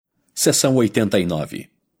Seção 89.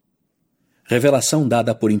 Revelação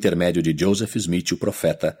dada por intermédio de Joseph Smith, o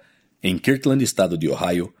profeta, em Kirtland, estado de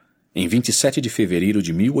Ohio, em 27 de fevereiro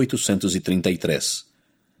de 1833.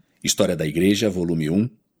 História da Igreja, volume 1,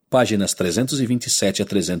 páginas 327 a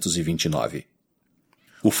 329.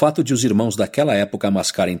 O fato de os irmãos daquela época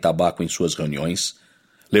mascarem tabaco em suas reuniões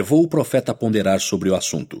levou o profeta a ponderar sobre o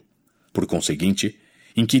assunto. Por conseguinte,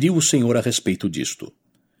 inquiriu o Senhor a respeito disto.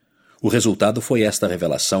 O resultado foi esta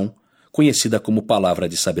revelação, conhecida como Palavra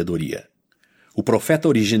de Sabedoria. O profeta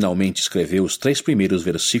originalmente escreveu os 3 primeiros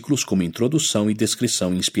versículos como introdução e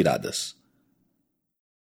descrição inspiradas.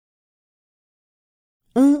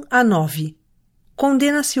 1-9.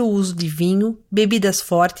 Condena-se o uso de vinho, bebidas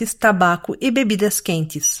fortes, tabaco e bebidas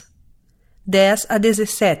quentes.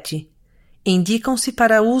 10-17. Indicam-se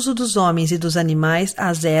para uso dos homens e dos animais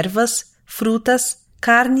as ervas, frutas,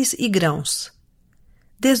 carnes e grãos.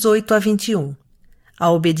 18-21. A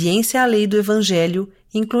obediência à lei do Evangelho,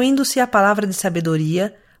 incluindo-se a palavra de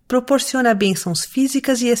sabedoria, proporciona bênçãos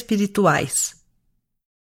físicas e espirituais.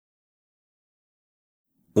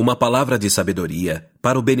 Uma palavra de sabedoria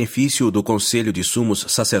para o benefício do Conselho de Sumos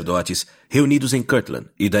Sacerdotes reunidos em Kirtland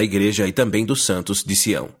e da Igreja e também dos Santos de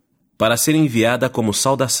Sião, para ser enviada como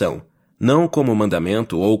saudação, não como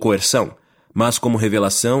mandamento ou coerção, mas como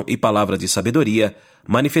revelação e palavra de sabedoria,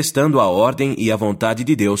 manifestando a ordem e a vontade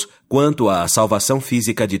de Deus quanto à salvação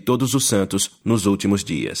física de todos os santos nos últimos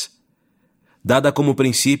dias. Dada como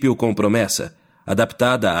princípio com promessa,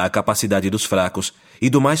 adaptada à capacidade dos fracos e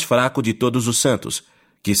do mais fraco de todos os santos,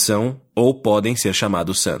 que são ou podem ser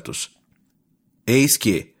chamados santos. Eis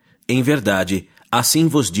que, em verdade, assim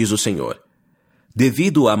vos diz o Senhor: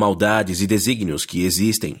 devido a maldades e desígnios que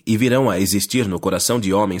existem e virão a existir no coração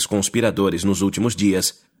de homens conspiradores nos últimos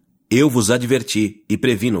dias, eu vos adverti e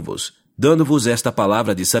previno-vos, dando-vos esta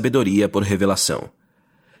palavra de sabedoria por revelação.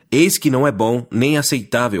 Eis que não é bom nem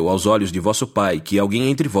aceitável aos olhos de vosso Pai que alguém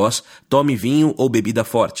entre vós tome vinho ou bebida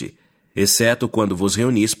forte, exceto quando vos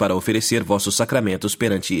reunis para oferecer vossos sacramentos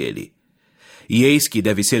perante ele. E eis que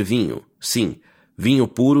deve ser vinho, sim, vinho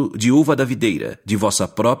puro de uva da videira, de vossa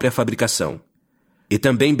própria fabricação. E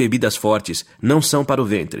também bebidas fortes não são para o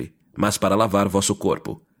ventre, mas para lavar vosso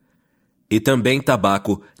corpo. E também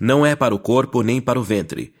tabaco não é para o corpo nem para o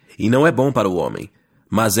ventre, e não é bom para o homem,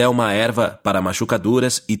 mas é uma erva para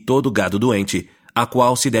machucaduras e todo gado doente, a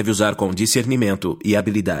qual se deve usar com discernimento e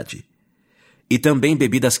habilidade. E também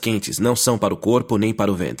bebidas quentes não são para o corpo nem para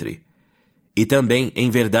o ventre. E também, em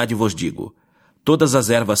verdade vos digo, todas as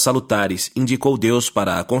ervas salutares indicou Deus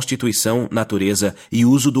para a constituição, natureza e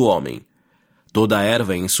uso do homem. Toda a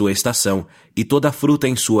erva em sua estação, e toda a fruta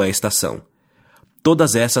em sua estação.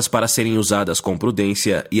 Todas essas para serem usadas com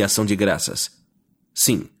prudência e ação de graças.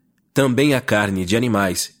 Sim, também a carne de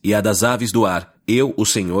animais e a das aves do ar, eu, o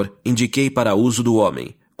Senhor, indiquei para uso do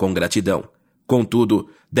homem, com gratidão. Contudo,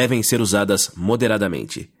 devem ser usadas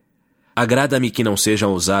moderadamente. Agrada-me que não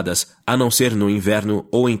sejam usadas, a não ser no inverno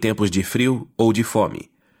ou em tempos de frio ou de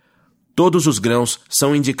fome. Todos os grãos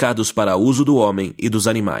são indicados para uso do homem e dos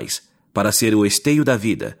animais, para ser o esteio da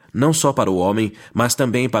vida, não só para o homem, mas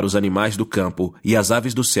também para os animais do campo e as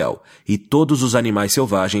aves do céu, e todos os animais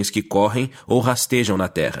selvagens que correm ou rastejam na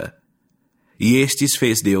terra. E estes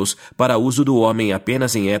fez Deus para uso do homem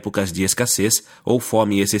apenas em épocas de escassez ou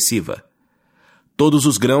fome excessiva. Todos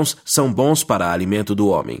os grãos são bons para alimento do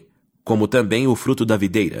homem, como também o fruto da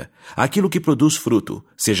videira, aquilo que produz fruto,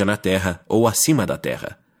 seja na terra ou acima da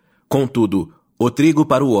terra. Contudo, o trigo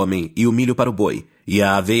para o homem e o milho para o boi, e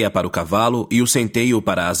a aveia para o cavalo e o centeio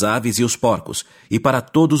para as aves e os porcos, e para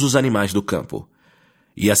todos os animais do campo.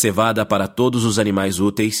 E a cevada para todos os animais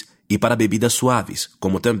úteis, e para bebidas suaves,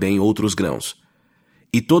 como também outros grãos.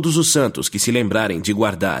 E todos os santos que se lembrarem de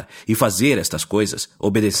guardar e fazer estas coisas,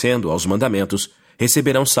 obedecendo aos mandamentos,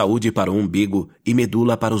 receberão saúde para o umbigo e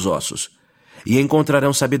medula para os ossos. E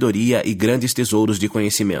encontrarão sabedoria e grandes tesouros de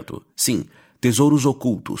conhecimento, sim, tesouros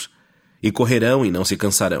ocultos. E correrão e não se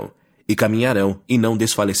cansarão, e caminharão e não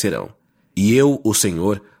desfalecerão. E eu, o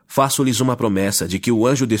Senhor, faço-lhes uma promessa de que o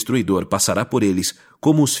anjo destruidor passará por eles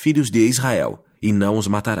como os filhos de Israel, e não os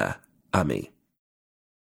matará. Amém.